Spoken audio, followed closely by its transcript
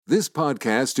This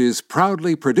podcast is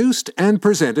proudly produced and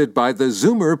presented by the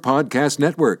Zoomer Podcast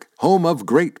Network, home of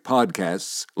great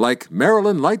podcasts like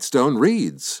Marilyn Lightstone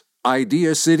Reads,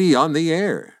 Idea City on the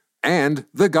Air, and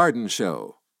The Garden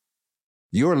Show.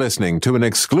 You're listening to an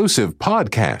exclusive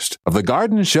podcast of The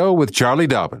Garden Show with Charlie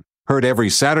Dobbin, heard every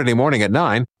Saturday morning at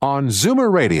 9 on Zoomer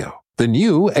Radio, the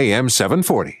new AM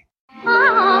 740.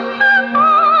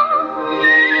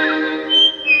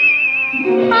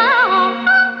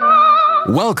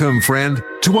 Welcome, friend,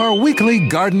 to our weekly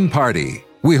garden party.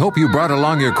 We hope you brought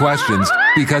along your questions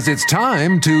because it's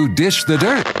time to dish the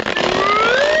dirt.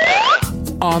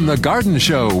 On The Garden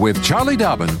Show with Charlie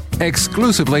Dobbin,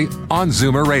 exclusively on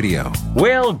Zoomer Radio.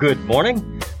 Well, good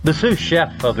morning. The sous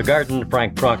chef of the garden,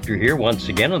 Frank Proctor, here once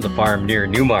again on the farm near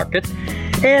Newmarket.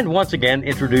 And once again,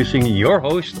 introducing your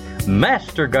host,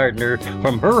 Master Gardener,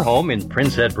 from her home in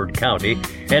Prince Edward County.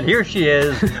 And here she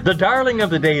is, the darling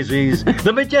of the daisies,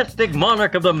 the majestic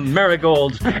monarch of the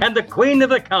marigolds, and the queen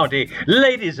of the county.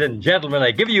 Ladies and gentlemen,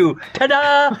 I give you,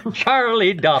 ta-da,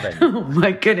 Charlie Dobbin. Oh,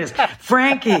 my goodness.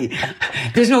 Frankie,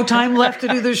 there's no time left to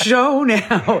do the show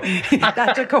now.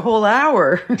 That took a whole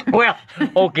hour. Well,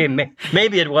 okay,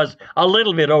 maybe it was a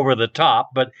little bit over the top,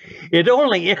 but it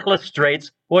only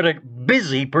illustrates what a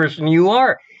busy person you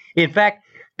are. In fact,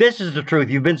 this is the truth.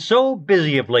 You've been so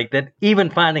busy of late that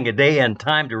even finding a day and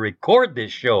time to record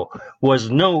this show was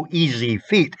no easy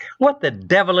feat. What the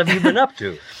devil have you been up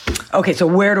to? Okay, so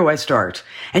where do I start?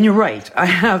 And you're right, I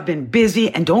have been busy,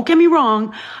 and don't get me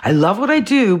wrong, I love what I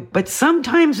do, but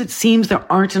sometimes it seems there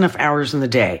aren't enough hours in the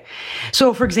day.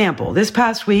 So, for example, this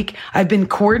past week, I've been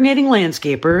coordinating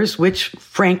landscapers, which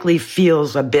frankly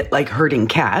feels a bit like herding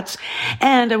cats,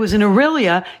 and I was in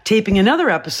Aurelia taping another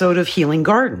episode of Healing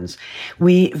Gardens.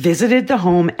 We visited the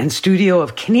home and studio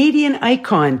of Canadian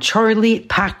icon Charlie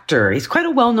Pachter. He's quite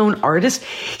a well-known artist.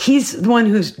 He's the one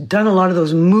who's done a lot of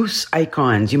those moose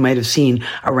icons you might have seen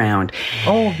around.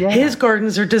 Oh, yeah. His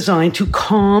gardens are designed to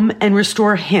calm and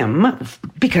restore him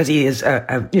because he is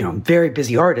a very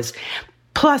busy artist.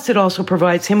 Plus, it also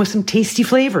provides him with some tasty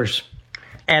flavors.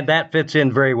 And that fits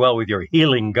in very well with your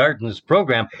Healing Gardens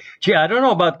program. Gee, I don't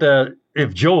know about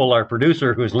if Joel, our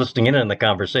producer, who's listening in on the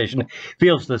conversation,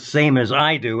 feels the same as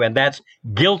I do, and that's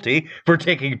guilty for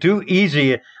taking too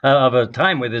easy of a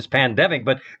time with this pandemic.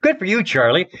 But good for you,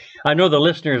 Charlie. I know the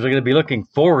listeners are going to be looking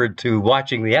forward to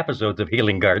watching the episodes of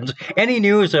Healing Gardens. Any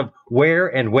news of where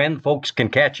and when folks can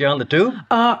catch you on the tube?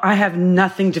 I have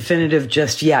nothing definitive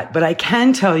just yet, but I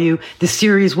can tell you the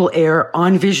series will air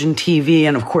on Vision TV,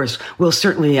 and of course, we'll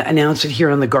certainly announce it here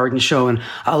on The Garden Show, and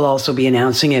I'll also be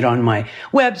announcing it on my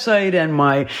website and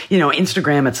my,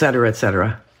 Instagram, et cetera, et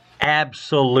cetera.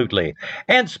 Absolutely.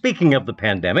 And speaking of the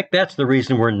pandemic, that's the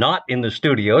reason we're not in the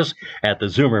studios at the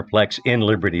Zoomerplex in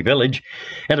Liberty Village.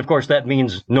 And of course, that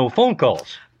means no phone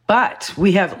calls. But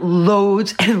we have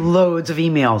loads and loads of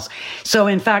emails. So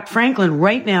in fact, Franklin,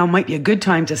 right now might be a good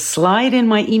time to slide in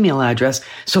my email address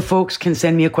so folks can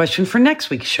send me a question for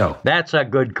next week's show. That's a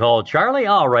good call, Charlie.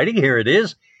 All righty, here it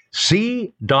is.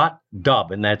 C.Dobbin,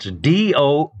 and that's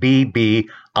DOBBIN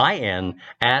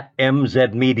at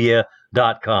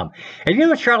mzmedia.com.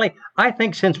 And Charlie, I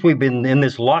think since we've been in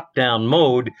this lockdown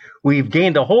mode, we've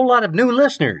gained a whole lot of new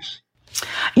listeners.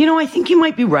 I think you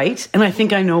might be right, and I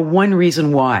think I know one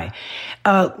reason why.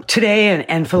 Today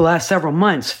and for the last several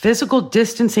months, physical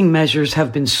distancing measures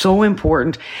have been so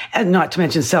important, and not to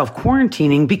mention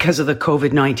self-quarantining because of the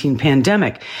COVID-19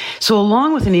 pandemic. So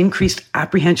along with an increased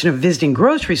apprehension of visiting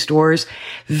grocery stores,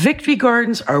 Victory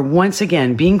Gardens are once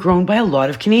again being grown by a lot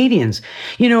of Canadians.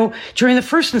 During the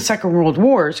First and Second World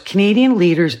Wars, Canadian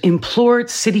leaders implored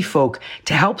city folk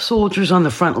to help soldiers on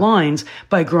the front lines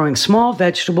by growing small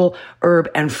vegetable, herb,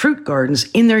 and fruit gardens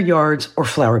in their yards or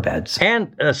flower beds.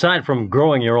 And aside from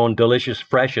growing your own delicious,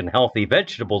 fresh, and healthy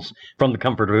vegetables from the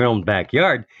comfort of your own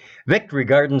backyard, Victory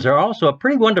Gardens are also a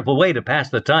pretty wonderful way to pass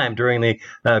the time during the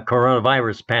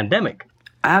coronavirus pandemic.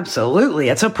 Absolutely.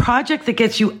 It's a project that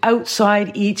gets you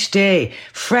outside each day.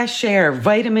 Fresh air,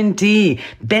 vitamin D,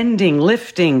 bending,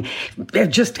 lifting,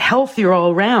 just healthier all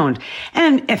around.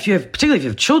 And particularly if you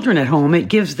have children at home, it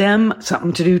gives them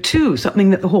something to do too,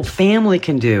 something that the whole family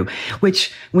can do,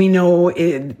 which we know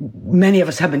many of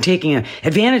us have been taking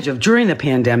advantage of during the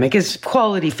pandemic, is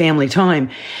quality family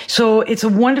time. So it's a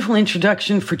wonderful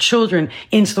introduction for children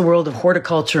into the world of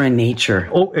horticulture and nature.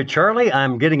 Oh, Charlie,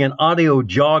 I'm getting an audio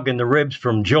jog in the ribs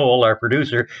from Joel, our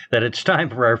producer, that it's time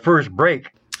for our first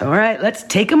break. All right, let's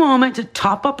take a moment to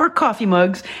top up our coffee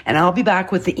mugs, and I'll be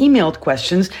back with the emailed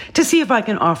questions to see if I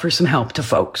can offer some help to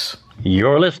folks.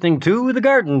 You're listening to The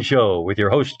Garden Show with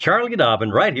your host, Charlie Dobbin,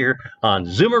 right here on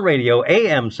Zoomer Radio,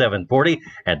 AM 740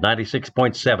 at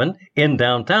 96.7 in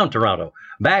downtown Toronto.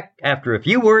 Back after a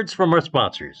few words from our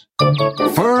sponsors.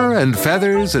 Fur and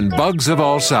feathers and bugs of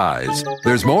all size.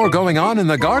 There's more going on in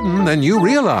the garden than you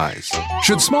realize.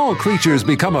 Should small creatures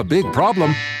become a big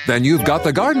problem, then you've got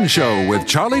The Garden Show with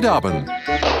Charlie Dobbin.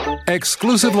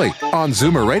 Exclusively on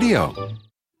Zoomer Radio.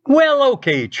 Well,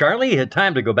 okay, Charlie,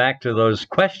 time to go back to those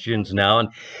questions now. And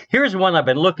here's one I've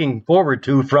been looking forward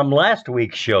to from last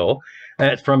week's show.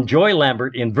 It's from Joy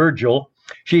Lambert in Virgil.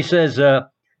 She says,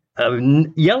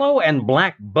 yellow and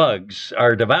black bugs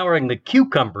are devouring the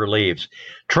cucumber leaves.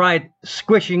 Tried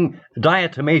squishing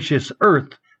diatomaceous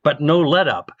earth, but no let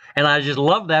up. And I just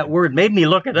love that word. Made me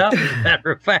look it up, as a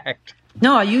matter of fact.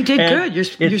 No, you did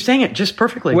good. You're saying it just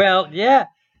perfectly. Well, yeah.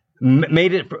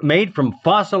 Made from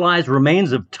fossilized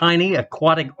remains of tiny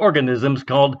aquatic organisms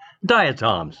called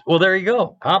diatoms. Well, there you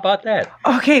go. How about that?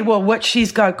 Okay, well, what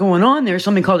she's got going on there is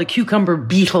something called a cucumber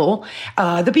beetle.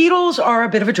 The beetles are a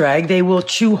bit of a drag. They will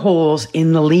chew holes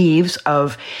in the leaves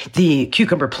of the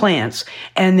cucumber plants,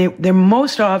 and they're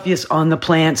most obvious on the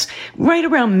plants right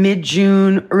around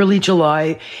mid-June, early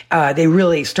July. They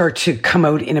really start to come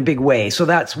out in a big way. So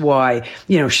that's why,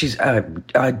 she's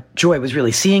Joy was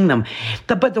really seeing them.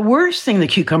 But the worst thing the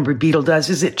cucumber beetle does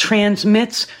is it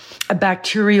transmits a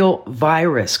bacterial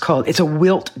virus it's a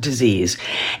wilt disease.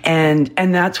 And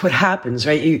that's what happens,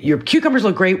 right? Your cucumbers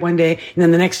look great one day, and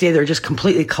then the next day they're just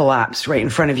completely collapsed right in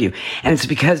front of you. And it's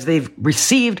because they've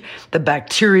received the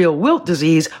bacterial wilt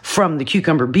disease from the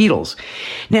cucumber beetles.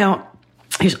 Now,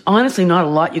 there's honestly not a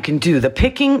lot you can do. The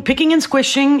picking and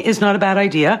squishing is not a bad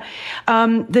idea.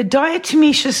 The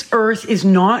diatomaceous earth is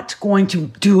not going to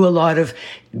do a lot of,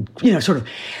 sort of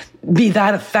be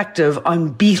that effective on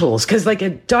beetles. Cause like a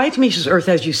diatomaceous earth,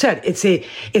 as you said,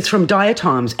 it's from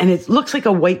diatoms, and it looks like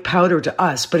a white powder to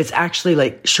us, but it's actually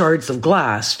like shards of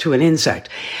glass to an insect.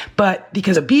 But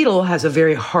because a beetle has a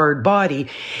very hard body,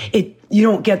 you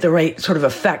don't get the right sort of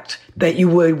effect that you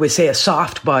would with, say, a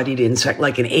soft-bodied insect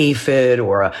like an aphid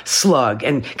or a slug.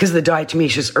 And because the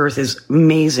diatomaceous earth is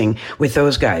amazing with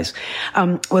those guys.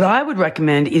 What I would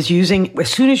recommend is using, as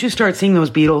soon as you start seeing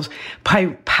those beetles,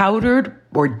 powdered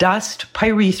or dust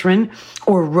pyrethrin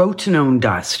or rotenone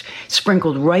dust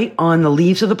sprinkled right on the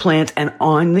leaves of the plant and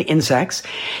on the insects.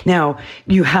 Now,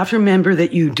 you have to remember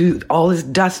that you do all this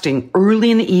dusting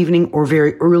early in the evening or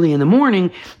very early in the morning,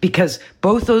 because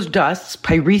both those dusts,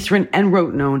 pyrethrin and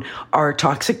rotenone, are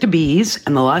toxic to bees,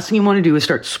 and the last thing you want to do is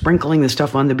start sprinkling this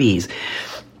stuff on the bees.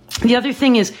 The other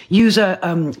thing is use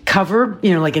a cover,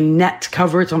 like a net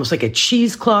cover. It's almost like a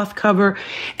cheesecloth cover.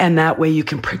 And that way you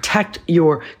can protect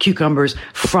your cucumbers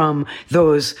from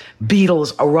those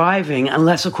beetles arriving,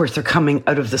 unless, of course, they're coming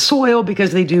out of the soil,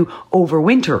 because they do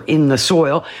overwinter in the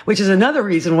soil, which is another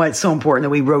reason why it's so important that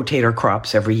we rotate our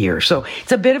crops every year. So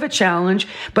it's a bit of a challenge.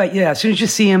 But yeah, as soon as you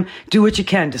see them, do what you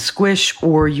can to squish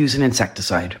or use an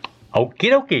insecticide.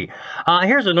 Okie dokie.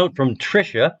 Here's a note from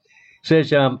Tricia.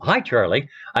 Says, hi, Charlie.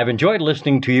 I've enjoyed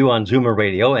listening to you on Zoomer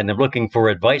Radio, and I'm looking for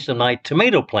advice on my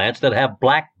tomato plants that have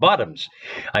black bottoms.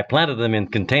 I planted them in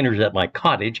containers at my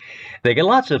cottage. They get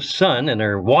lots of sun and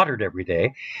are watered every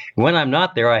day. When I'm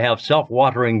not there, I have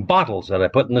self-watering bottles that I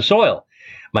put in the soil.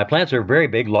 My plants are very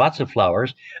big, lots of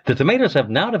flowers. The tomatoes have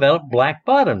now developed black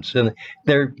bottoms, and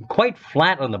they're quite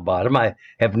flat on the bottom. I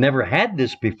have never had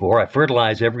this before. I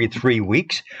fertilize every 3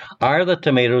 weeks. Are the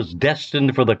tomatoes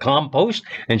destined for the compost?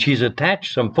 And she's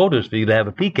attached some photos for you to have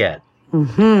a peek at.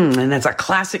 And that's a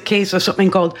classic case of something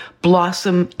called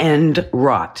blossom end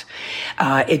rot.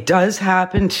 It does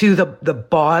happen to the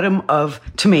bottom of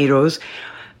tomatoes.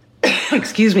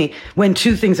 Excuse me, when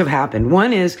two things have happened.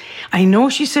 One is, I know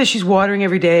she says she's watering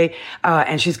every day,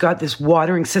 and she's got this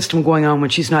watering system going on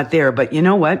when she's not there, but you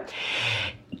know what?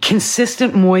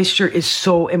 Consistent moisture is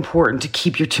so important to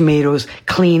keep your tomatoes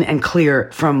clean and clear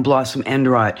from blossom end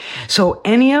rot. So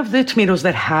any of the tomatoes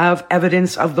that have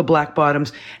evidence of the black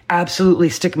bottoms, absolutely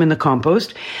stick them in the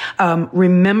compost.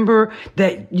 Remember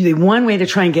that the one way to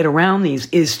try and get around these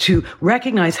is to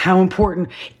recognize how important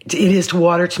it is to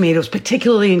water tomatoes,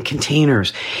 particularly in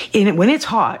containers. When it's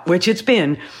hot, which it's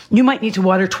been, you might need to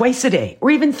water twice a day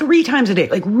or even 3 times a day.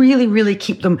 Like really, really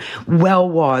keep them well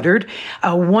watered.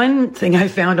 One thing I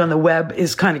found on the web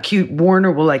is kind of cute.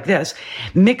 Warner will like this.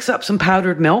 Mix up some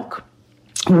powdered milk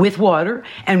with water,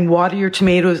 and water your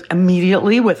tomatoes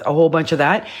immediately with a whole bunch of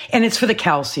that. And it's for the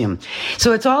calcium.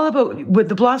 So it's all about what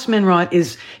the blossom end rot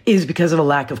is because of a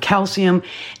lack of calcium.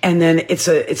 And then it's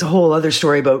a whole other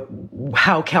story about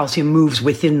how calcium moves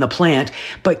within the plant.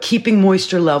 But keeping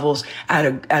moisture levels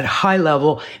at a high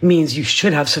level means you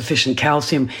should have sufficient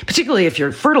calcium, particularly if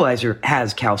your fertilizer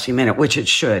has calcium in it, which it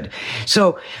should.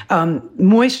 So,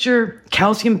 moisture,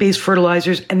 calcium-based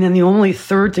fertilizers. And then the only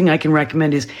third thing I can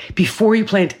recommend is before you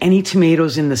plant any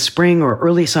tomatoes in the spring or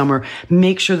early summer,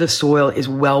 make sure the soil is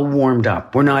well warmed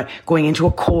up. We're not going into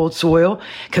a cold soil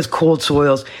because cold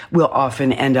soils will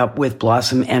often end up with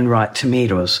blossom end rot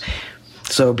tomatoes.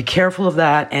 So be careful of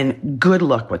that and good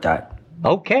luck with that.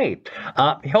 Okay.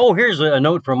 Here's a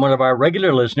note from one of our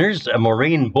regular listeners,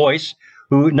 Maureen Boyce,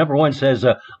 who, number one, says,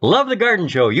 love the garden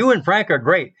show. You and Frank are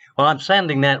great. Well, I'm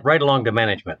sending that right along to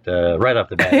management, right off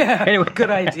the bat. Yeah, anyway, good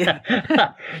idea.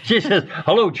 She says,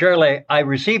 hello, Charlie. I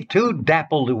received 2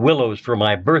 dappled willows for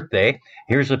my birthday.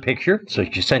 Here's a picture. So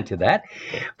she sent you that.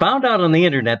 Found out on the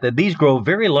internet that these grow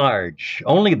very large.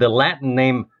 Only the Latin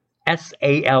name Salx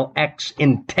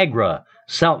integra,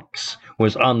 salx,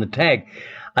 was on the tag.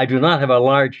 I do not have a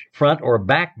large front or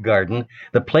back garden.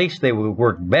 The place they would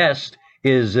work best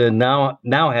is now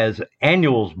has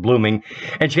annuals blooming.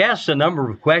 And she asks a number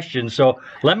of questions, so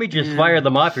let me just fire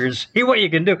them off here and see what you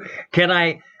can do. Can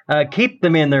I keep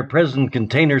them in their present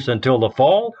containers until the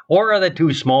fall, or are they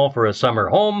too small for a summer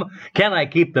home? Can I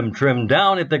keep them trimmed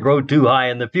down if they grow too high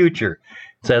in the future?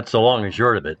 So that's the long and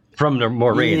short of it. From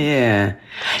Maureen. Yeah.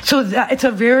 So it's a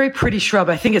very pretty shrub.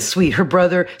 I think it's sweet. Her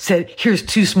brother said, here's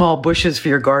 2 small bushes for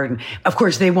your garden. Of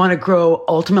course, they want to grow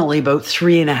ultimately about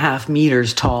 3.5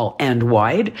 meters tall and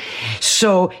wide.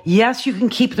 So yes, you can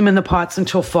keep them in the pots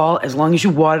until fall as long as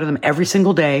you water them every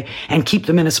single day and keep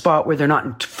them in a spot where they're not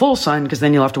in full sun, because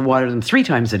then you'll have to water them 3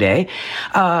 times a day.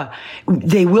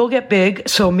 They will get big.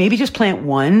 So maybe just plant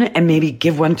one and maybe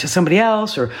give one to somebody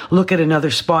else or look at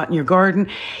another spot in your garden.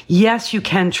 Yes, you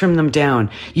can trim them down.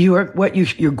 You're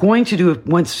going to do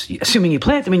once, assuming you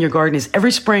plant them in your garden, is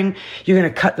every spring you're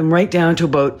going to cut them right down to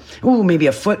about maybe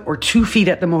a foot or 2 feet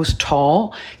at the most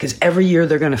tall, because every year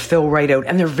they're going to fill right out,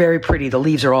 and they're very pretty. The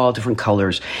leaves are all different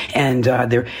colors, and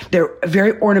they're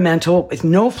very ornamental with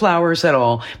no flowers at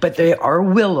all, but they are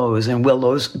willows, and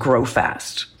willows grow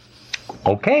fast.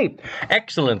 Okay,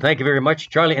 excellent. Thank you very much,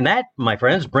 Charlie. And that, my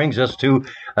friends, brings us to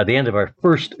the end of our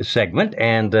first segment,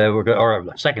 and or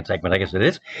second segment, I guess it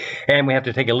is. And we have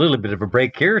to take a little bit of a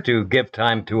break here to give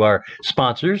time to our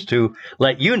sponsors to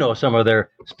let you know some of their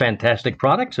fantastic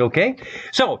products, okay?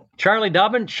 So, Charlie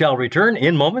Dobbin shall return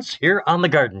in moments here on The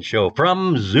Garden Show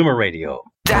from Zoomer Radio.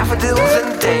 Daffodils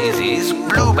and daisies,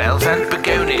 bluebells and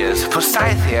begonias,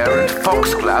 forsythia and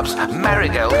foxgloves,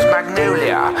 marigolds,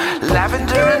 magnolia,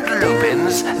 lavender and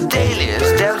lupins,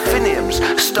 dahlias, delphiniums,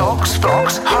 stalks,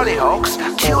 phlox, hollyhocks,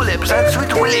 tulips and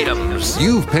sweet williams.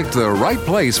 You've picked the right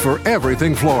place for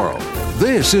everything floral.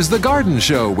 This is The Garden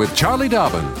Show with Charlie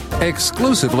Dobbin,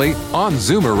 exclusively on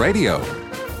Zoomer Radio.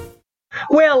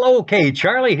 Well, okay,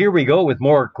 Charlie, here we go with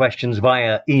more questions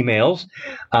via emails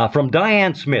from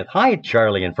Diane Smith. Hi,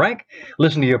 Charlie and Frank.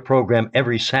 Listen to your program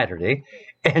every Saturday.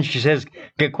 And she says,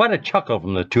 get quite a chuckle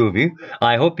from the two of you.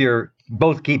 I hope you're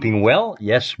both keeping well.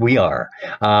 Yes, we are.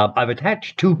 I've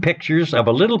attached 2 pictures of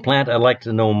a little plant I'd like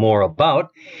to know more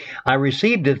about. I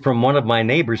received it from one of my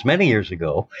neighbors many years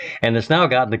ago, and it's now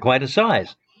gotten to quite a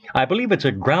size. I believe it's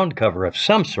a ground cover of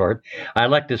some sort. I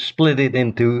like to split it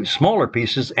into smaller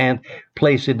pieces and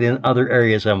place it in other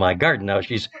areas of my garden. Now,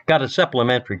 she's got a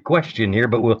supplementary question here,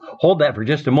 but we'll hold that for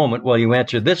just a moment while you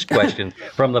answer this question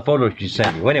from the photo she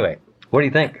sent you. Anyway, what do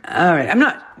you think? All right.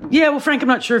 Frank, I'm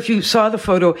not sure if you saw the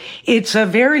photo. It's a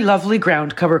very lovely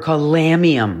ground cover called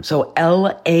Lamium. So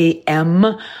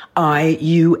Lamium.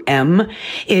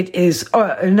 It is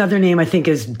another name, I think,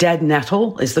 is dead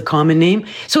nettle is the common name.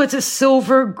 So it's a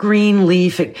silver green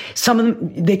leaf. Some of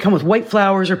them, they come with white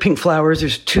flowers or pink flowers.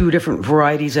 There's 2 different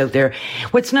varieties out there.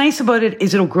 What's nice about it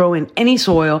is it'll grow in any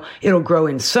soil. It'll grow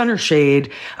in sun or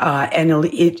shade. And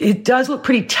it does look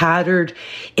pretty tattered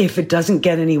if it doesn't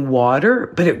get any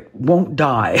water, but it won't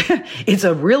die. It's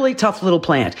a really tough little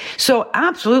plant. So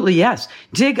absolutely, yes.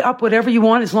 Dig up whatever you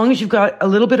want as long as you've got a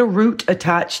little bit of root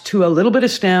attached to a little bit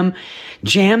of stem.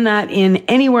 Jam that in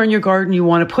anywhere in your garden you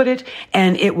want to put it,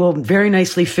 and it will very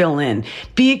nicely fill in.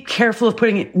 Be careful of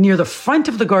putting it near the front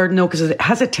of the garden, though, because it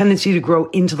has a tendency to grow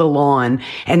into the lawn,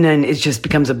 and then it just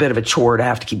becomes a bit of a chore to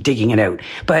have to keep digging it out.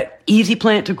 But easy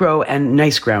plant to grow and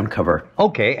nice ground cover.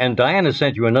 Okay, and Diana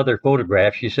sent you another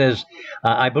photograph. She says,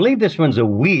 I believe this one's a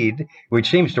weed which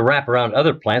seems to wrap around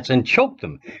other plants and choke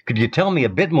them. Could you tell me a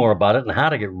bit more about it and how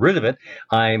to get rid of it?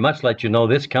 I must let you know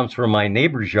this comes from my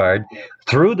neighbor's yard,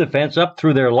 through the fence, up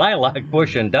through their lilac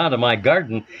bush and down to my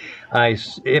garden.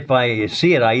 If I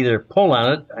see it, I either pull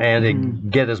on it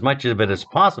and get as much of it as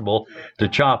possible to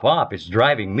chop off. It's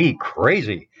driving me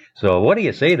crazy. So what do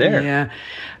you say there? Yeah.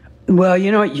 Well,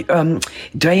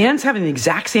 Diane's having the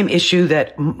exact same issue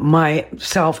that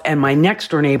myself and my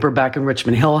next door neighbor back in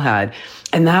Richmond Hill had.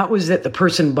 And that was that the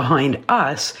person behind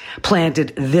us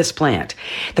planted this plant.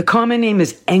 The common name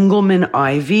is Engelmann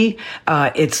ivy.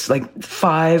 It's like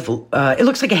it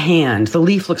looks like a hand. The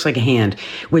leaf looks like a hand,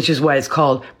 which is why it's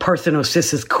called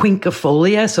Parthenocissus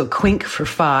quinquefolia. So quinque for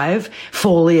 5,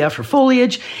 folia for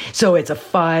foliage. So it's a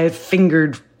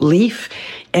 5-fingered leaf.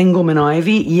 Engelmann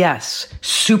ivy, yes,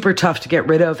 super tough to get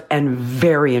rid of and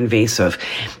very invasive.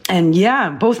 And yeah,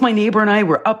 both my neighbor and I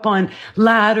were up on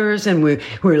ladders and we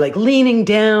were like leaning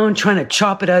down, trying to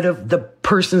chop it out of the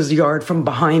person's yard from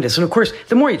behind us. And of course,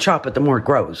 the more you chop it, the more it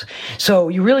grows. So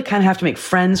you really kind of have to make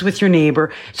friends with your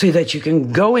neighbor so that you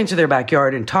can go into their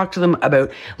backyard and talk to them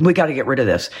about, we got to get rid of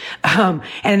this. And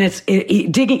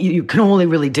digging, you can only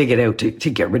really dig it out to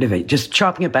get rid of it. Just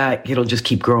chopping it back, it'll just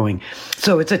keep growing.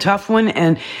 So it's a tough one.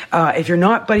 And if you're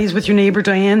not buddies with your neighbor,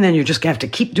 Diane, then you're just going to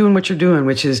have to keep doing what you're doing,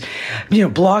 which is,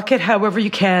 block it however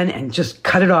you can and just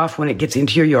cut it off when it gets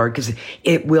into your yard because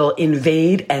it will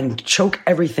invade and choke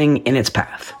everything in its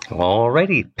path.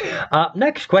 Alrighty.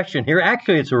 Next question here.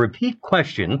 Actually, it's a repeat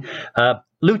question.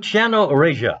 Luciano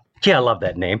Regia. Gee, I love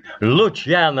that name.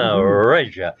 Luciano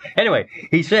Regia. Anyway,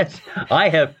 he says, I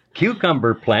have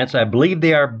cucumber plants. I believe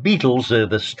they are beetles,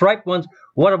 the striped ones.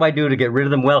 What do I do to get rid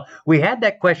of them? Well, we had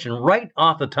that question right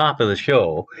off the top of the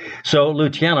show. So,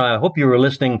 Luciano, I hope you were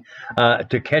listening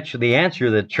to catch the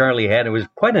answer that Charlie had. It was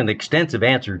quite an extensive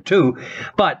answer, too.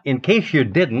 But in case you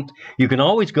didn't, you can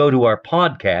always go to our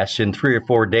podcast in 3 or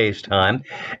 4 days' time.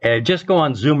 Just go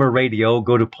on Zoomer Radio,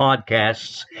 go to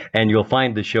podcasts, and you'll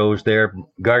find the shows there,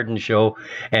 Garden Show,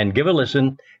 and give a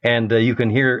listen. And you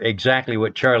can hear exactly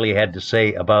what Charlie had to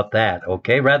say about that,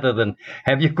 okay? Rather than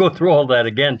have you go through all that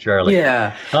again, Charlie.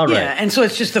 Yeah. All right. Yeah, and so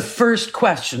it's just the first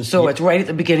question. So it's right at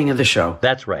the beginning of the show.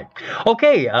 That's right.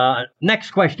 Okay,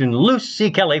 next question. Lucy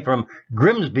Kelly from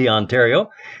Grimsby, Ontario.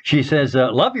 She says,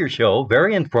 love your show,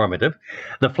 very informative.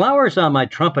 The flowers on my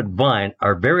trumpet vine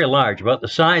are very large, about the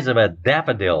size of a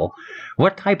daffodil.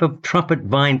 What type of trumpet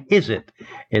vine is it?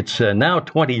 It's now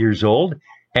 20 years old.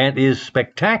 And is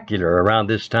spectacular around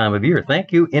this time of year.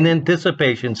 Thank you in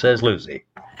anticipation, says Lucy.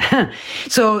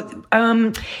 So,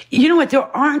 you know what? There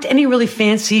aren't any really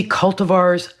fancy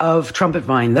cultivars of trumpet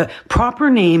vine. The proper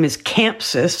name is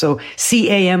Campsis, so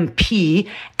Campsis,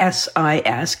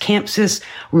 Campsis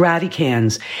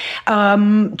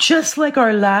radicans. Just like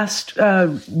our last,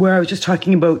 where I was just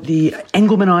talking about the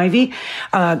Engelmann ivy,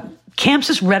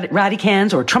 Campsis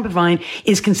radicans or trumpet vine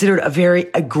is considered a very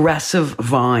aggressive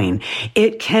vine.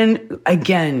 It can,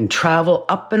 again, travel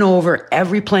up and over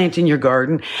every plant in your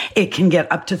garden. It can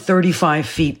get up to 35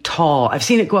 feet tall. I've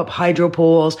seen it go up hydro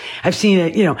poles. I've seen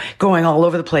it, going all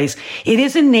over the place. It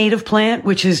is a native plant,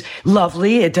 which is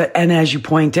lovely. And as you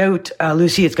point out,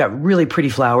 Lucy, it's got really pretty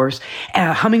flowers.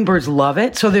 Hummingbirds love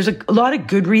it. So there's a lot of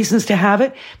good reasons to have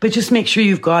it, but just make sure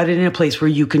you've got it in a place where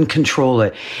you can control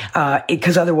it.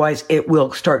 Because otherwise it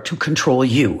will start to control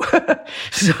you.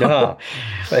 So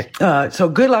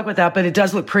good luck with that, but it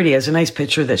does look pretty. It's a nice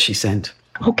picture that she sent.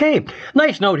 Okay.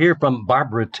 Nice note here from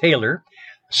Barbara Taylor.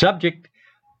 Subject,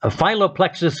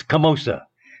 Phylloplexus camosa.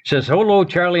 Says, hello,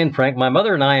 Charlie and Frank. My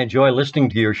mother and I enjoy listening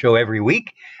to your show every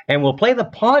week, and we'll play the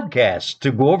podcast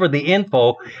to go over the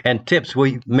info and tips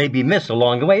we maybe miss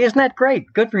along the way. Isn't that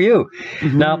great? Good for you.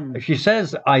 Mm-hmm. Now, she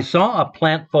says, I saw a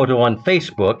plant photo on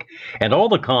Facebook, and all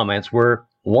the comments were,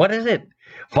 what is it?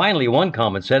 Finally, one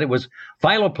comment said it was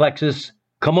Phylloplexus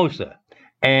camosa,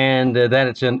 and that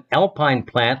it's an alpine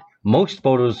plant. Most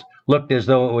photos looked as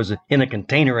though it was in a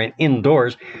container and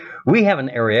indoors. We have an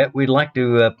area. We'd like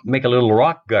to make a little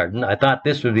rock garden. I thought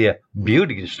this would be a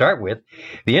beauty to start with.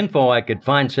 The info I could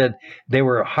find said they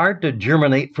were hard to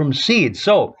germinate from seeds.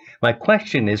 So my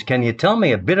question is, can you tell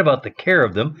me a bit about the care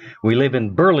of them? We live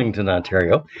in Burlington,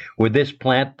 Ontario. Would this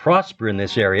plant prosper in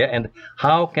this area? And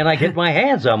how can I get my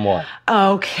hands on one?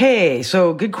 Okay,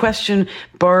 so good question,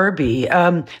 Barbie.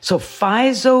 So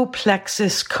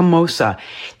Phylloplexus camosa.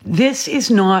 This is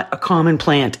not a common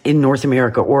plant in North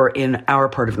America or in our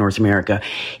part of North America.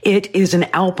 It is an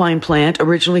alpine plant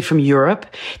originally from Europe.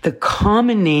 The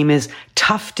common name is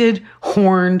tufted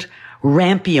horned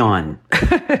rampion.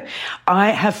 I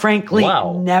have frankly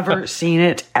never seen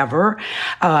it ever.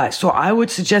 So I would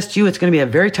suggest to you it's going to be a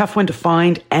very tough one to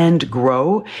find and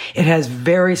grow. It has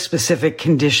very specific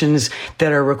conditions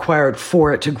that are required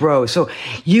for it to grow. So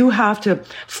you have to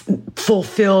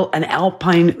fulfill an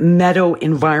alpine meadow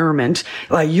environment,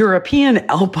 a European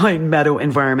alpine meadow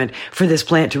environment for this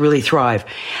plant to really thrive.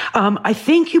 I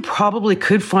think you probably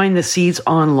could find the seeds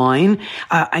online.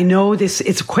 I know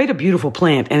it's quite a beautiful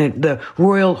plant, and the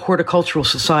Royal Horticultural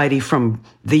Society from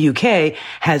the UK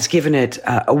has given it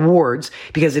awards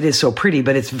because it is so pretty,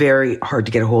 but it's very hard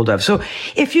to get a hold of. So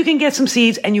if you can get some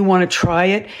seeds and you want to try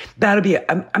it, that'll be,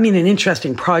 an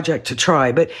interesting project to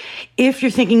try. But if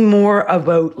you're thinking more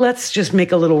about, let's just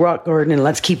make a little rock garden and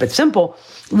let's keep it simple,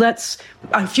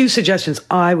 a few suggestions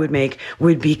I would make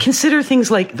would be consider things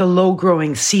like the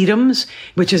low-growing sedums,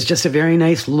 which is just a very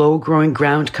nice low-growing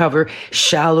ground cover,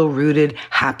 shallow-rooted,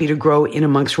 happy to grow in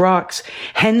amongst rocks.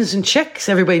 Hens and chicks,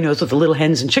 everybody knows what the little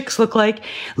hens and chicks look like.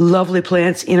 Lovely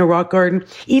plants in a rock garden.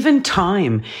 Even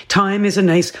thyme. Thyme is a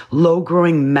nice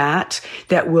low-growing mat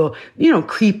that will,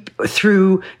 creep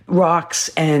through rocks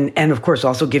and of course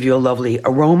also give you a lovely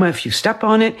aroma if you step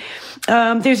on it.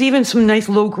 There's even some nice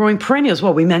low-growing perennials.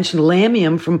 Well, we mentioned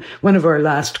lamium from one of our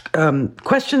last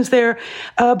questions there.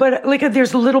 But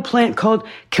there's a little plant called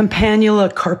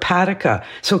Campanula carpatica.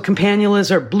 So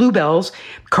campanulas are bluebells.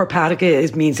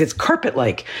 Carpatica means it's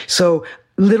carpet-like. So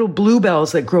little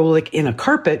bluebells that grow like in a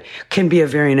carpet can be a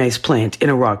very nice plant in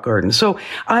a rock garden. So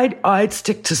I'd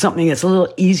stick to something that's a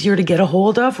little easier to get a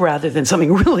hold of rather than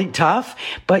something really tough.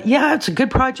 But yeah, it's a good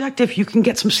project. If you can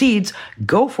get some seeds,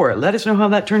 go for it. Let us know how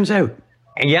that turns out.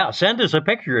 Yeah, send us a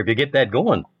picture if you get that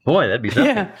going. Boy, that'd be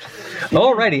something. Yeah.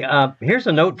 All righty. Here's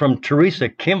a note from Teresa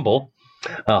Kimball.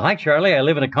 Hi, Charlie. I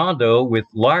live in a condo with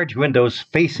large windows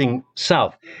facing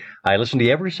south. I listen to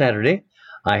you every Saturday.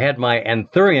 I had my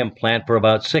anthurium plant for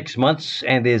about 6 months,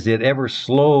 and is it ever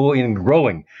slow in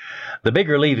growing? The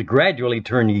bigger leaves gradually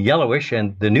turn yellowish,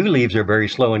 and the new leaves are very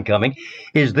slow in coming.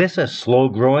 Is this a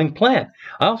slow-growing plant?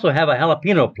 I also have a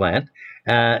jalapeno plant,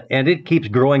 and it keeps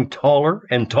growing taller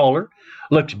and taller.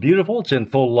 Looks beautiful. It's in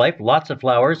full life, lots of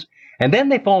flowers, and then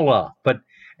they fall off. But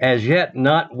as yet,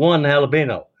 not one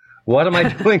jalapeno. What am I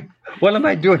doing? What am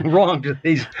I doing wrong to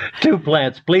these two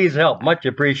plants? Please help. Much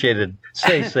appreciated.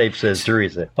 Stay safe, says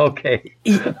Teresa. Okay.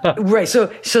 Right. So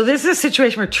this is a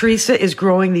situation where Teresa is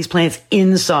growing these plants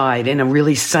inside in a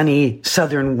really sunny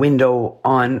southern window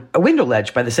on a window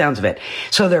ledge by the sounds of it.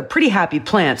 So they're pretty happy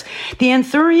plants. The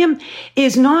anthurium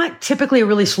is not typically a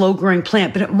really slow growing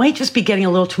plant, but it might just be getting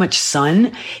a little too much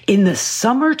sun. In the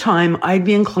summertime, I'd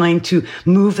be inclined to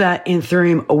move that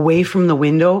anthurium away from the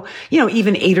window,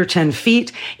 even 8 or 10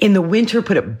 feet. In the winter,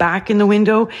 put it back in the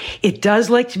window. It does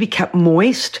like to be kept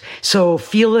moist, so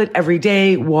feel it every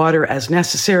day, water as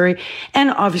necessary,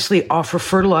 and obviously offer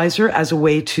fertilizer as a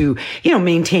way to,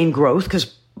 maintain growth, because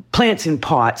plants in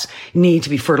pots need to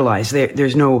be fertilized.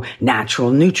 There's no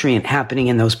natural nutrient happening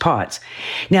in those pots.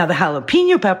 Now, the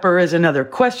jalapeno pepper is another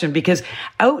question, because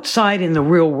outside in the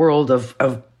real world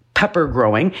of pepper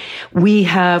growing, we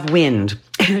have wind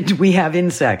and we have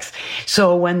insects.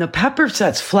 So when the pepper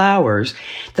sets flowers,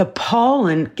 the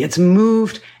pollen gets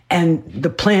moved and the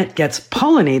plant gets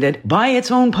pollinated by its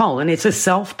own pollen. It's a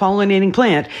self-pollinating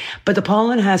plant, but the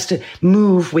pollen has to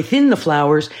move within the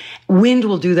flowers. Wind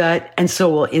will do that, and so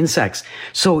will insects.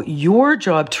 So your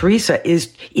job, Teresa,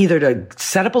 is either to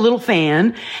set up a little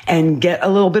fan and get a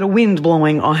little bit of wind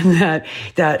blowing on that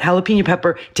jalapeno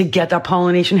pepper to get that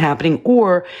pollination happening,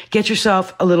 or get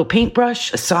yourself a little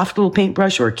paintbrush, a soft little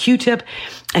paintbrush or a Q-tip,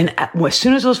 and as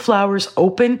soon as those flowers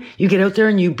open, you get out there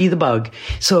and you be the bug.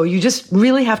 So you just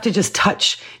really have to just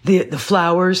touch the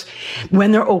flowers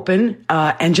when they're open,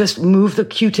 and just move the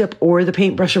Q-tip or the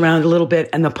paintbrush around a little bit,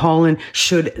 and the pollen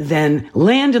should then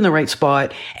land in the right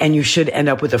spot, and you should end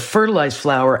up with a fertilized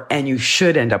flower, and you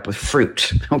should end up with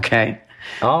fruit. Okay?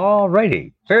 All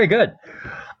righty. Very good.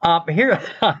 Here,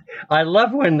 I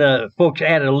love when folks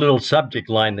add a little subject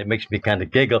line that makes me kind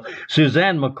of giggle.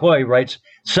 Suzanne McCoy writes,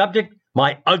 subject,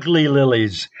 my ugly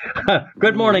lilies.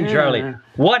 Good morning, Charlie.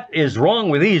 What is wrong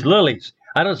with these lilies?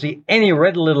 I don't see any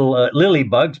red little lily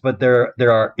bugs, but there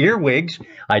are earwigs.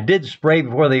 I did spray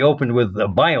before they opened with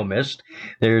biomist.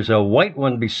 There's a white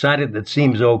one beside it that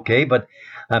seems okay, but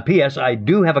P.S. I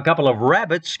do have a couple of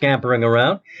rabbits scampering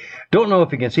around. Don't know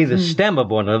if you can see the stem of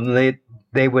one of them.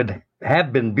 They would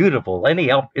have been beautiful. Any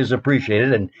help is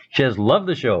appreciated, and she says, love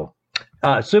the show.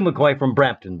 Sue McCoy from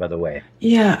Brampton, by the way.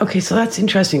 Yeah. Okay. So that's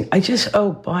interesting. I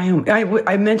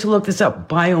meant to look this up.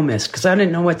 Biomist, because I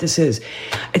didn't know what this is.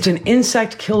 It's an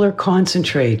insect killer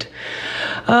concentrate.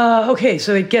 Okay.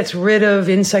 So it gets rid of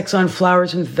insects on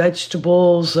flowers and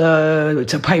vegetables.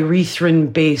 It's a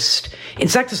pyrethrin-based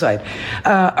insecticide.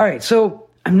 All right. So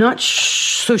I'm not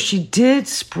so she did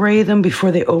spray them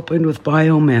before they opened with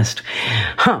biomist.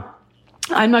 Huh.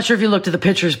 I'm not sure if you looked at the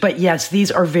pictures, but yes,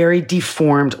 these are very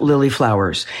deformed lily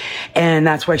flowers. And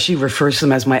that's why she refers to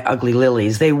them as my ugly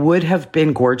lilies. They would have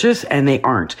been gorgeous, and they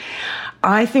aren't.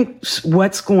 I think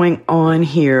what's going on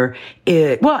here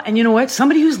is, and you know what?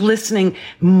 Somebody who's listening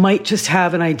might just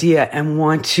have an idea and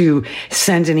want to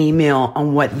send an email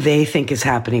on what they think is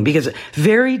happening, because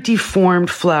very deformed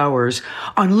flowers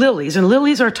on lilies, and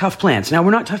lilies are tough plants. Now,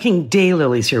 we're not talking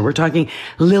daylilies here. We're talking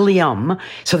lilium.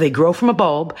 So they grow from a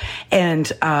bulb.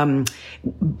 And,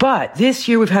 but this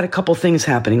year we've had a couple things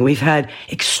happening. We've had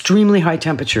extremely high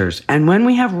temperatures. And when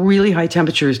we have really high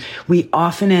temperatures, we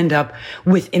often end up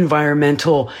with environmental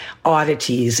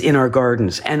oddities in our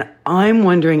gardens. And I'm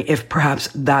wondering if perhaps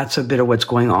that's a bit of what's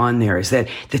going on there, is that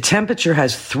the temperature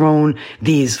has thrown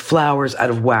these flowers out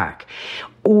of whack.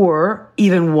 Or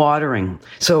even watering.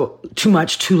 So too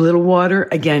much, too little water,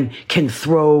 again, can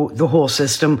throw the whole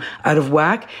system out of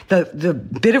whack. The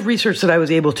bit of research that I was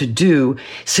able to do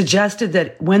suggested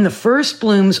that when the first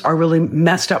blooms are really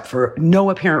messed up for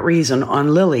no apparent reason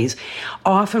on lilies,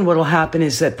 often what will happen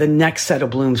is that the next set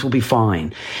of blooms will be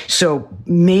fine. So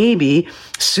maybe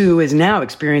Sue is now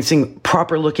experiencing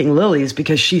proper looking lilies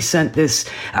because she sent this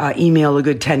email a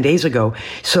good 10 days ago.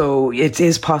 So it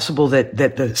is possible that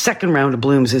the second round of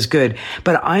blooms is good.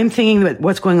 But I'm thinking that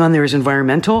what's going on there is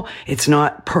environmental. It's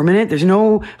not permanent. There's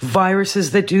no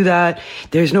viruses that do that.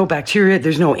 There's no bacteria.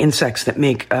 There's no insects that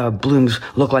make blooms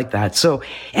look like that. So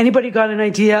anybody got an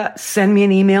idea, send me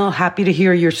an email. Happy to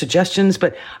hear your suggestions.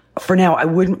 But for now, I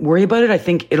wouldn't worry about it. I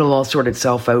think it'll all sort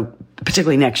itself out.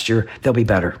 Particularly next year, they'll be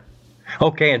better.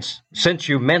 Okay, and since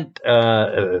you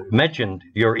mentioned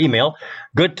your email,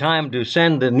 good time to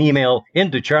send an email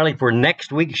into Charlie for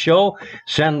next week's show.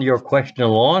 Send your question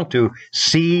along to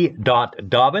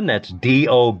c.dobbin, that's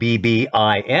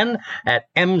DOBBIN,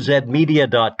 at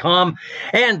mzmedia.com.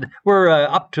 And we're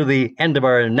up to the end of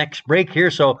our next break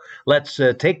here, so let's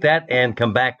take that and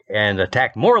come back and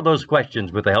attack more of those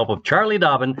questions with the help of Charlie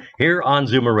Dobbin here on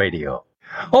Zoomer Radio.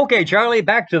 Okay, Charlie,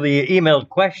 back to the emailed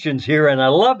questions here, and I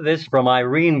love this from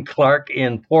Irene Clark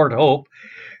in Port Hope.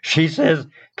 She says,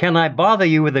 "Can I bother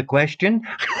you with a question?"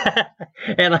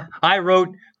 And I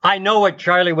wrote, "I know what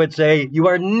Charlie would say. You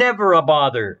are never a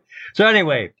bother." So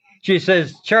anyway, she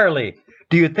says, "Charlie,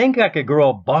 do you think I could grow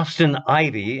a Boston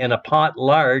ivy in a pot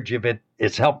large if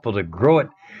it's helpful to grow it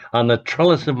on the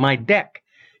trellis of my deck?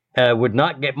 Would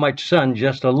not get much sun,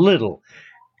 just a little.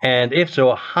 And if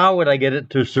so, how would I get it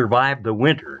to survive the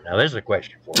winter?" Now, there's a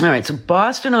question for you. All right. So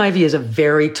Boston ivy is a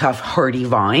very tough, hardy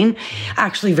vine,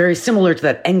 actually very similar to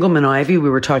that Engelmann ivy we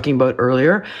were talking about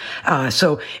earlier.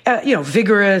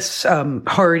 Vigorous,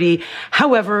 hardy.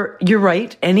 However, you're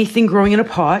right. Anything growing in a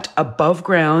pot above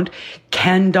ground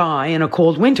can die in a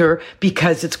cold winter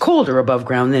because it's colder above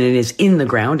ground than it is in the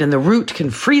ground, and the root can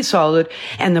freeze solid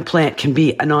and the plant can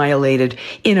be annihilated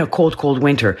in a cold, cold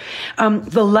winter.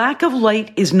 The lack of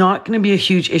light is not going to be a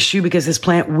huge issue because this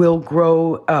plant will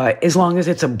grow as long as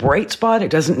it's a bright spot. It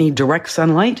doesn't need direct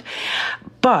sunlight.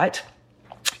 But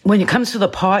when it comes to the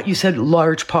pot, you said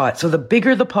large pot. So the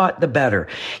bigger the pot, the better,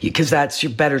 because that's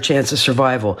your better chance of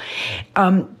survival.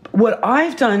 What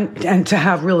I've done, and to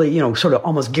have really, sort of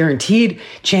almost guaranteed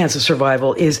chance of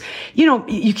survival is,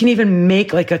 you can even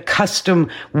make like a custom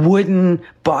wooden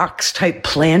box type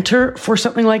planter for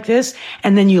something like this.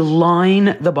 And then you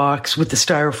line the box with the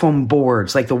styrofoam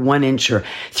boards, like the 1 inch or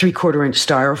 3/4 inch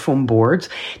styrofoam boards.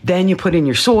 Then you put in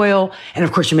your soil. And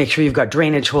of course you make sure you've got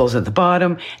drainage holes at the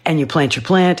bottom, and you plant your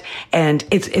plant. And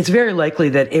it's very likely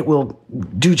that it will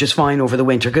do just fine over the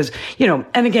winter. Because,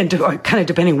 and again, kind of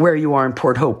depending where you are in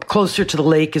Port Hope, closer to the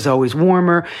lake is always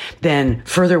warmer than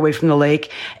further away from the lake,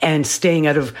 and staying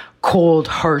out of cold,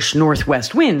 harsh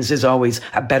northwest winds is always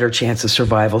a better chance of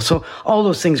survival. So all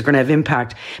those things are going to have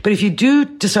impact. But if you do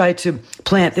decide to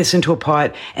plant this into a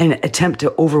pot and attempt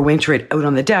to overwinter it out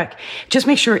on the deck, just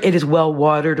make sure it is well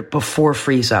watered before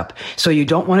freeze up. So you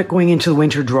don't want it going into the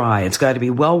winter dry. It's got to be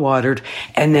well watered.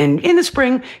 And then in the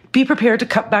spring, be prepared to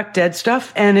cut back dead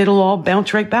stuff, and it'll all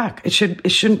bounce right back. It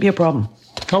shouldn't be a problem.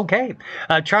 Okay.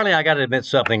 Charlie, I got to admit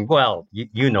something. Well,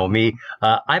 you know me.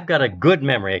 I've got a good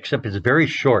memory, except it's very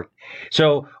short.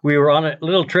 So we were on a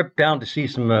little trip down to see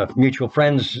some mutual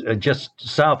friends just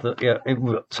south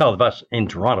of us in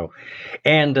Toronto.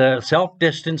 And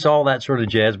self-distance, all that sort of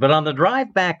jazz. But on the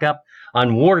drive back up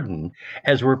on Warden,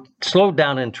 as we're slowed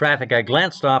down in traffic, I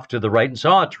glanced off to the right and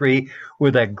saw a tree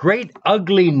with a great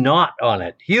ugly knot on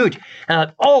it. Huge.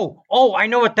 And I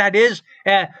know what that is.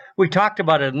 We talked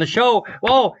about it in the show.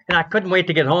 Oh, and I couldn't wait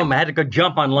to get home. I had to go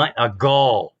jump online. A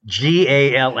gall.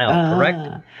 Gall,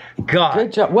 correct? God.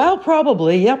 Good job. Well,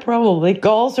 probably. Yeah, probably.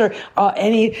 Galls are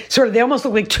any sort of, they almost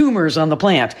look like tumors on the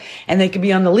plant. And they can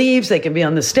be on the leaves, they can be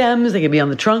on the stems, they can be on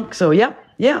the trunk. So, yeah.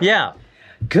 Yeah.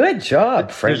 Good job,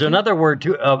 Frankie. There's another word,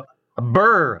 too.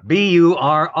 Burr,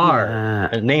 B-U-R-R,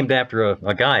 named after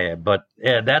a guy, but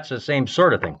that's the same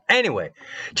sort of thing. Anyway,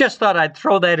 just thought I'd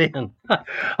throw that in.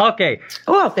 Okay.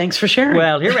 Well, thanks for sharing.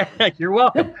 Well, you're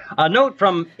welcome. A note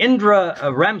from Indra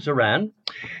Ramsaran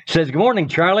says, "Good morning,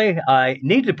 Charlie. I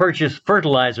need to purchase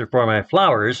fertilizer for my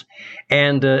flowers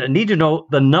and need to know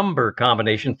the number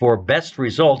combination for best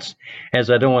results, as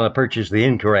I don't want to purchase the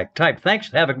incorrect type.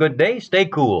 Thanks. Have a good day. Stay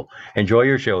cool. Enjoy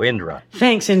your show, Indra."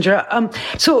 Thanks, Indra.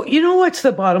 So you know what's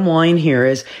the bottom line here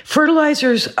is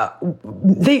fertilizers,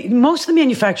 most of the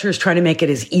manufacturers try to make it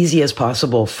as easy as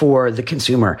possible for the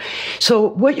consumer. So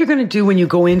what you're going to do when you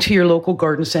go into your local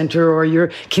garden center or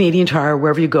your Canadian Tire,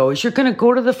 wherever you go, is you're going to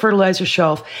go to the fertilizer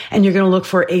shelf and you're going to look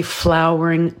for a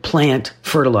flowering plant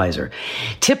fertilizer.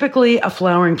 Typically, a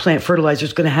flowering plant fertilizer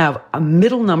is going to have a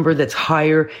middle number that's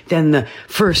higher than the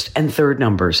first and third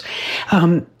numbers.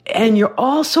 And you're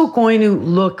also going to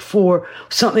look for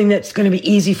something that's going to be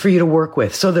easy for you to work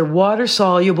with. So they're water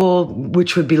soluble,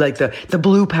 which would be like the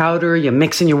blue powder you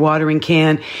mix in your watering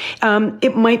can.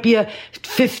 It might be a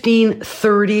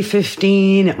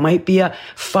 15-30-15. It might be a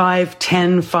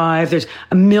 5-10-5. There's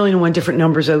a million and one different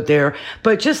numbers out there.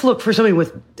 But just look for something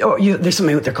with, there's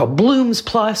something they're called Blooms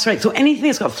Plus, right? So anything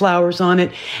that's got flowers on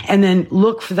it, and then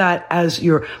look for that as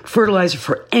your fertilizer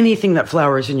for anything that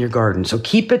flowers in your garden. So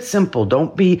keep it simple.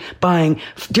 Don't be buying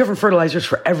different fertilizers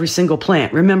for every single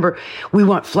plant. Remember, we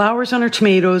want flowers on our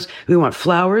tomatoes. We want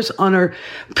flowers on our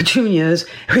petunias.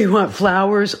 We want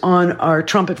flowers on our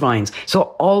trumpet vines.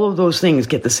 So all of those things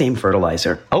get the same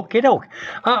fertilizer. Okay, doke.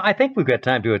 I think we've got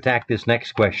time to attack this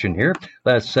next question here.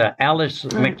 That's Alice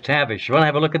McTavish. You want to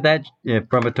have a look at that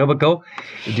from Etobicoke?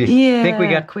 Do you think we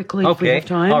got quickly if we have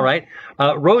time? All right.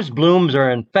 Rose blooms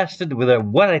are infested with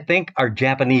what I think are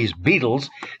Japanese beetles.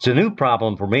 It's a new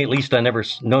problem for me. At least I never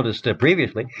noticed it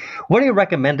previously. What do you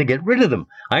recommend to get rid of them?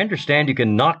 I understand you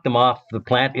can knock them off the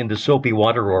plant into soapy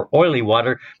water or oily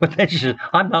water, but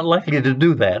I'm not likely to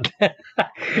do that.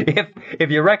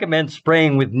 If you recommend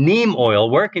spraying with neem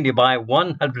oil, where can you buy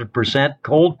 100%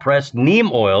 cold-pressed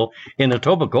neem oil in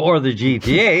Etobicoke or the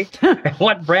GTA?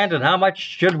 What brand and how much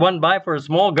should one buy for a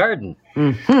small garden?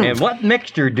 Mm-hmm. And what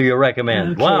mixture do you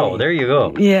recommend? Okay. Wow, there you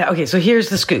go. Yeah, okay, so here's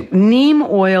the scoop. Neem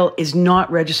oil is not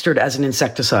registered as an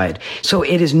insecticide. So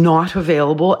it is not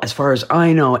available, as far as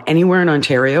I know, anywhere in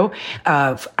Ontario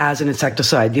as an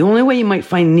insecticide. The only way you might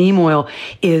find neem oil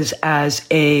is as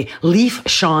a leaf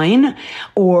shine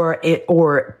or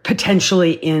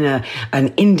potentially in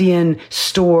an Indian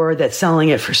store that's selling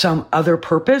it for some other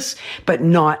purpose, but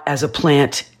not as a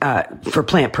plant for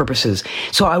plant purposes.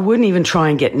 So I wouldn't even try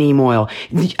and get neem oil.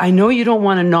 I know you don't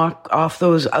want to knock off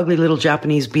those ugly little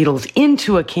Japanese beetles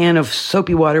into a can of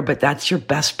soapy water, but that's your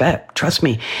best bet. Trust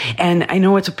me. And I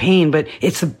know it's a pain, but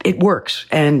it works.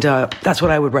 And that's what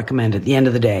I would recommend at the end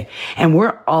of the day. And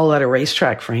we're all at a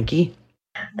racetrack, Frankie.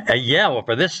 Yeah, well,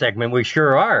 for this segment, we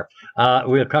sure are.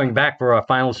 We're coming back for our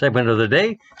final segment of the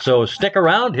day. So stick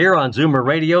around here on Zoomer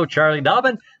Radio. Charlie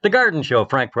Dobbin, The Garden Show.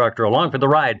 Frank Proctor along for the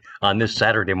ride on this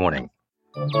Saturday morning.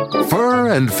 Fur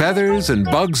and feathers and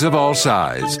bugs of all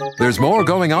size. There's more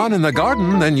going on in the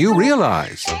garden than you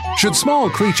realize. Should small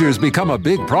creatures become a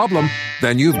big problem,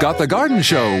 then you've got The Garden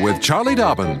Show with Charlie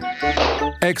Dobbin.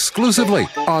 Exclusively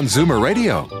on Zoomer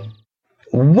Radio.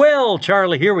 Well,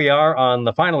 Charlie, here we are on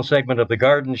the final segment of The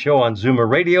Garden Show on Zoomer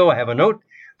Radio. I have a note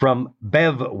from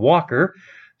Bev Walker.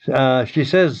 She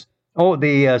says,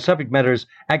 the subject matter is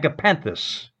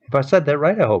agapanthus. If I said that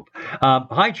right, I hope.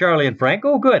 Hi, Charlie and Frank.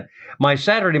 Oh, good. My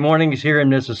Saturday mornings here in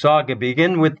Mississauga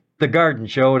begin with The Garden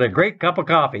Show and a great cup of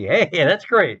coffee. Hey, that's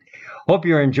great. Hope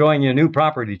you're enjoying your new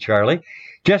property, Charlie.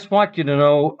 Just want to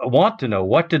know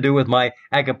what to do with my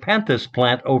agapanthus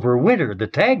plant over winter. The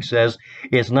tag says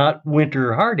it's not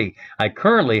winter hardy. I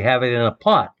currently have it in a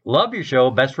pot. Love your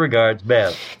show. Best regards,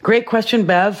 Bev. Great question,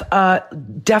 Bev.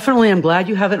 Definitely, I'm glad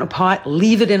you have it in a pot.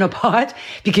 Leave it in a pot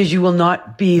because you will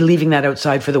not be leaving that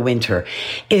outside for the winter.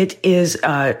 It is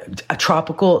a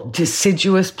tropical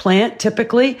deciduous plant,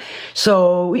 typically.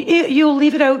 So you'll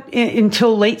leave it out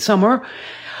until late summer.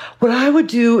 What I would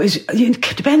do is,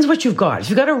 it depends what you've got. If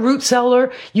you've got a root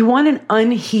cellar, you want an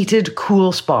unheated,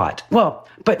 cool spot. Well,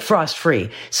 but frost-free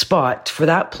spot for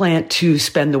that plant to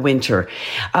spend the winter.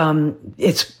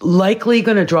 It's likely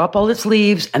going to drop all its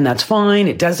leaves, and that's fine.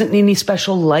 It doesn't need any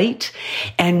special light.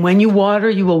 And when you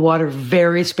will water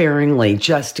very sparingly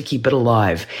just to keep it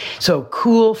alive. So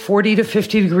cool 40 to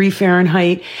 50 degree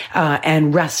Fahrenheit,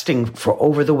 and resting for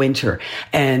over the winter.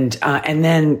 And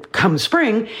then come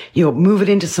spring, you'll move it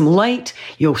into some light.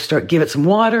 You'll give it some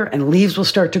water, and leaves will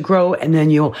start to grow. And then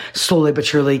you'll slowly but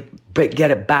surely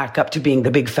get it back up to being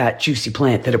the big, fat, juicy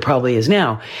plant that it probably is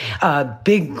now.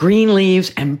 Big green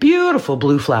leaves and beautiful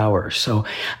blue flowers. So,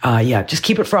 just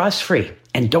keep it frost-free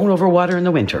and don't overwater in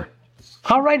the winter.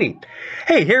 All righty.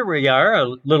 Hey, here we are.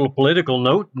 A little political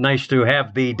note. Nice to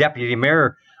have the Deputy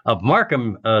Mayor of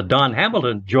Markham, Don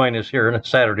Hamilton, join us here on a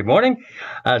Saturday morning.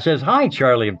 Says, hi,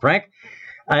 Charlie and Frank.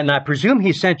 And I presume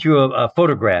he sent you a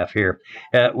photograph here.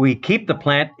 We keep the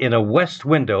plant in a west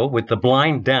window with the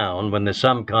blind down when the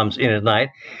sun comes in at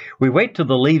night. We wait till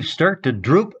the leaves start to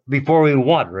droop before we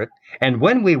water it. And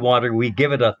when we water, we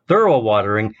give it a thorough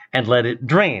watering and let it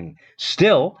drain.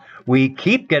 Still, we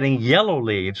keep getting yellow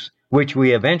leaves, which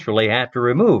we eventually have to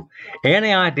remove.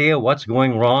 Any idea what's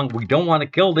going wrong? We don't want to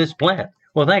kill this plant.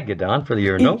 Well, thank you, Don, for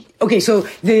your note. Okay, so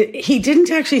he didn't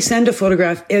actually send a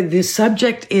photograph. The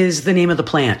subject is the name of the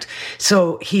plant.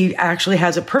 So he actually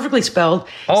has it perfectly spelled,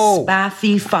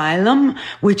 Spathiphyllum,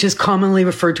 which is commonly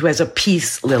referred to as a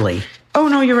peace lily. Oh,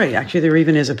 no, you're right. Actually, there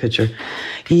even is a picture.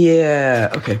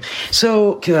 Yeah, okay.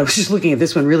 So I was just looking at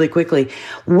this one really quickly.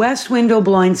 West window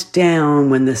blinds down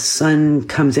when the sun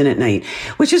comes in at night,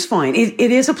 which is fine. It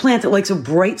is a plant that likes a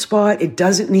bright spot. It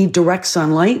doesn't need direct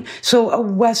sunlight. So a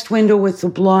west window with the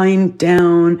blind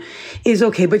down is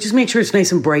okay, but just make sure it's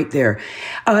nice and bright there.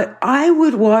 I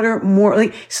would water more,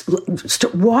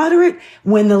 water it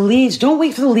when the leaves, don't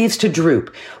wait for the leaves to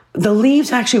droop. The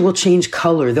leaves actually will change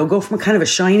color. They'll go from kind of a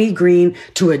shiny green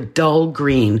to a dull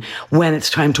green when it's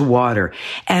time to water.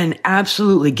 And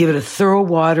absolutely give it a thorough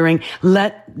watering.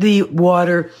 Let the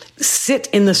water sit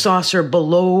in the saucer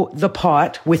below the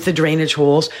pot with the drainage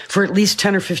holes for at least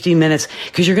 10 or 15 minutes,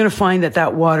 because you're going to find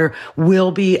that water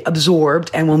will be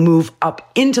absorbed and will move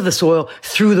up into the soil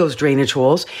through those drainage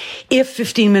holes. If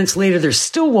 15 minutes later there's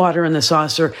still water in the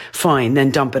saucer, fine,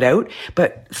 then dump it out.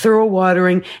 But thorough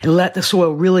watering and let the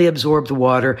soil really absorb the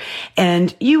water.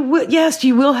 And you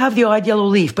will have the odd yellow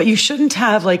leaf, but you shouldn't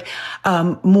have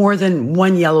more than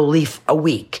one yellow leaf a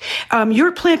week.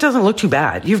 Your plant doesn't look too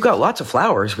bad. You've got lots of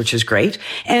flowers, which is great.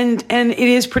 And it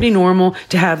is pretty normal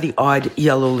to have the odd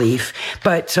yellow leaf.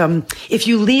 But if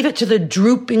you leave it to the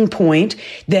drooping point,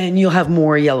 then you'll have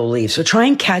more yellow leaves. So try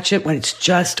and catch it when it's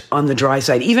just on the dry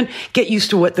side. Even get used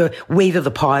to what the weight of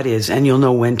the pot is, and you'll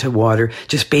know when to water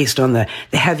just based on the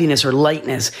heaviness or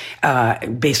lightness,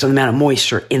 based on the amount of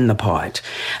moisture in the pot.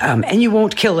 And you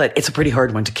won't kill it. It's a pretty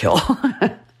hard one to kill.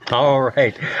 All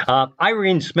right.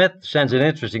 Irene Smith sends an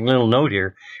interesting little note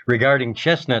here regarding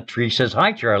chestnut trees. Says,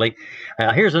 hi, Charlie.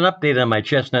 Here's an update on my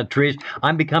chestnut trees.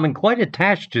 I'm becoming quite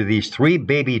attached to these 3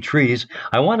 baby trees.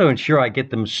 I want to ensure I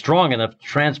get them strong enough to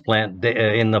transplant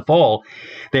in the fall.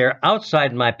 They're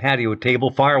outside my patio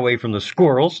table, far away from the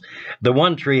squirrels. The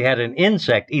one tree had an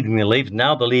insect eating the leaves.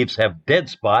 Now the leaves have dead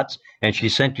spots, and she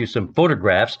sent you some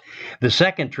photographs. The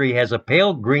second tree has a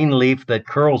pale green leaf that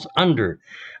curls under.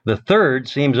 The third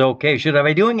seems okay. Should I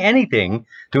be doing anything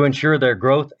to ensure their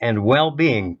growth and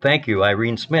well-being? Thank you,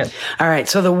 Irene Smith. All right.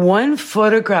 So the one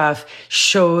photograph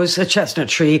shows a chestnut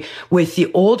tree with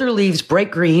the older leaves bright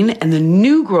green, and the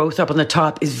new growth up on the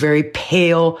top is very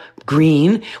pale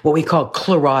green, what we call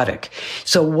chlorotic.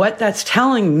 So what that's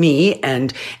telling me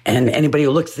and anybody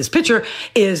who looks at this picture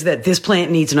is that this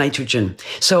plant needs nitrogen.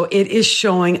 So it is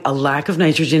showing a lack of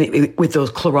nitrogen with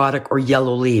those chlorotic or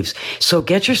yellow leaves. So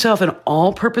get yourself an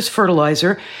all-purpose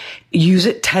fertilizer. use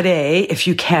it today if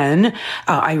you can,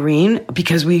 Irene,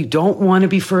 because we don't want to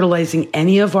be fertilizing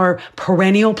any of our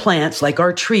perennial plants like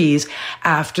our trees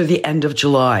after the end of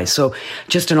July. So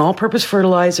just an all-purpose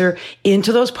fertilizer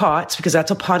into those pots, because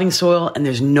that's a potting soil and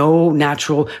there's no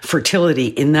natural fertility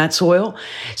in that soil.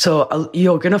 So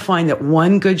you're going to find that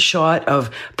one good shot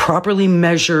of properly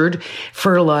measured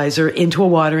fertilizer into a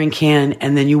watering can,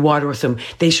 and then you water with them,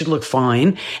 they should look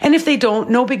fine. And if they don't,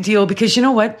 no big deal, because you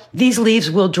know what? These leaves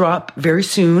will drop very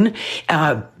soon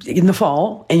in the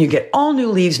fall, and you get all new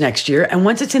leaves next year. And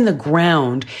once it's in the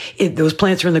ground, those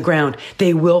plants are in the ground,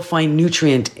 they will find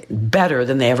nutrient better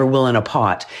than they ever will in a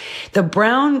pot. The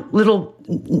brown little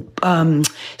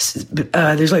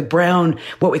there's like brown,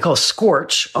 what we call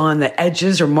scorch on the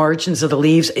edges or margins of the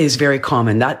leaves is very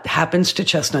common. That happens to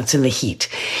chestnuts in the heat.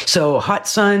 So hot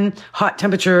sun, hot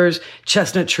temperatures,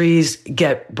 chestnut trees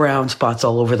get brown spots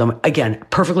all over them. Again,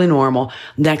 perfectly normal.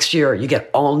 Next year, you get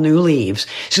all new leaves.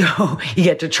 So you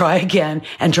get to try again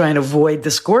and try and avoid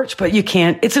the scorch, but you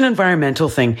can't. It's an environmental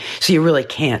thing, so you really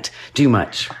can't do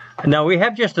much. Now, we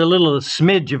have just a little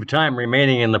smidge of time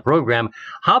remaining in the program.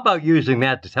 How about using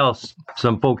that to tell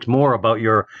some folks more about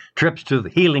your trips to the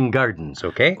healing gardens,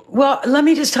 okay? Well, let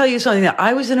me just tell you something. That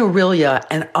I was in Aurelia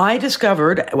and I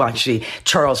discovered, well, actually,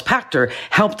 Charles Pachter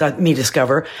helped me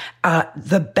discover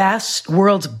the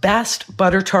world's best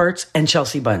butter tarts and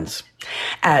Chelsea buns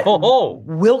at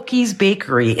Wilkie's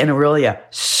Bakery in Aurelia.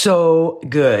 So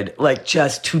good, like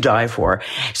just to die for.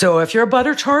 So if you're a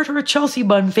butter tart or a Chelsea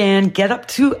bun fan, get up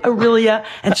to Aurelia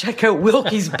and check out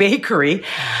Wilkie's Bakery.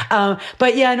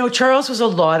 But yeah, no, Charles was a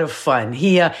lot of fun.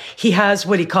 He has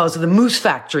what he calls the Moose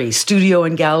Factory Studio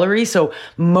and Gallery. So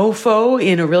MoFo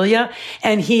in Aurelia.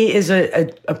 And he is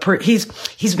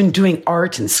he's been doing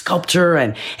art and sculpture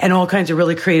and all kinds of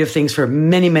really creative things for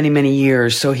many, many, many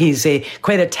years. So he's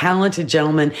quite a talented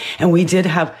gentleman, and we did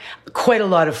have quite a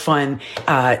lot of fun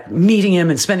meeting him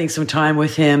and spending some time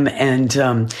with him, and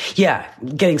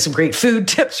getting some great food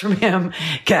tips from him.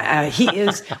 He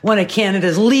is one of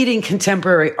Canada's leading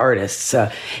contemporary artists. He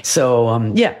was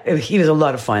a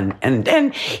lot of fun, and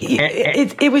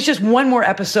it was just one more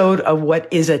episode of what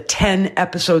is a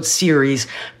 10-episode series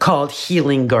called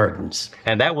Healing Gardens.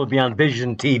 And that will be on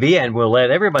Vision TV, and we'll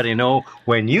let everybody know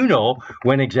when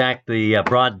exactly the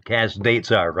broadcast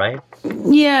dates are, right?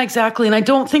 Yeah, exactly. And I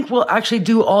don't think we'll actually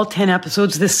do all 10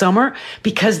 episodes this summer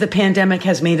because the pandemic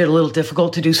has made it a little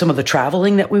difficult to do some of the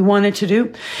traveling that we wanted to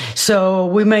do. So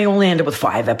we may only end up with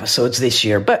 5 episodes this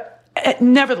year. But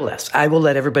nevertheless, I will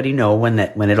let everybody know when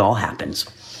it all happens.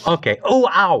 Okay. Oh,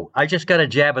 ow. I just got a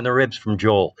jab in the ribs from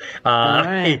Joel.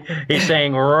 Right. He's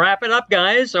saying, wrap it up,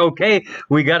 guys. Okay.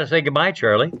 We got to say goodbye,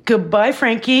 Charlie. Goodbye,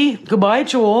 Frankie. Goodbye,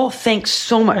 Joel. Thanks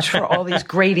so much for all these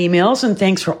great emails, and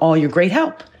thanks for all your great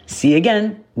help. See you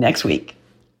again next week.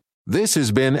 This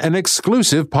has been an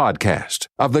exclusive podcast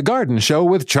of The Garden Show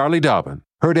with Charlie Dobbin.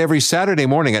 Heard every Saturday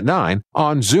morning at 9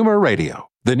 on Zoomer Radio,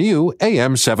 the new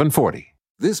AM 740.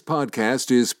 This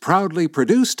podcast is proudly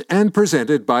produced and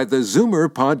presented by the Zoomer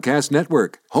Podcast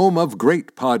Network, home of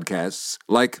great podcasts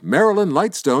like Marilyn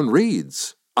Lightstone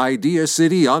Reads, Idea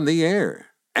City on the Air,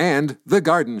 and The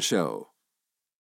Garden Show.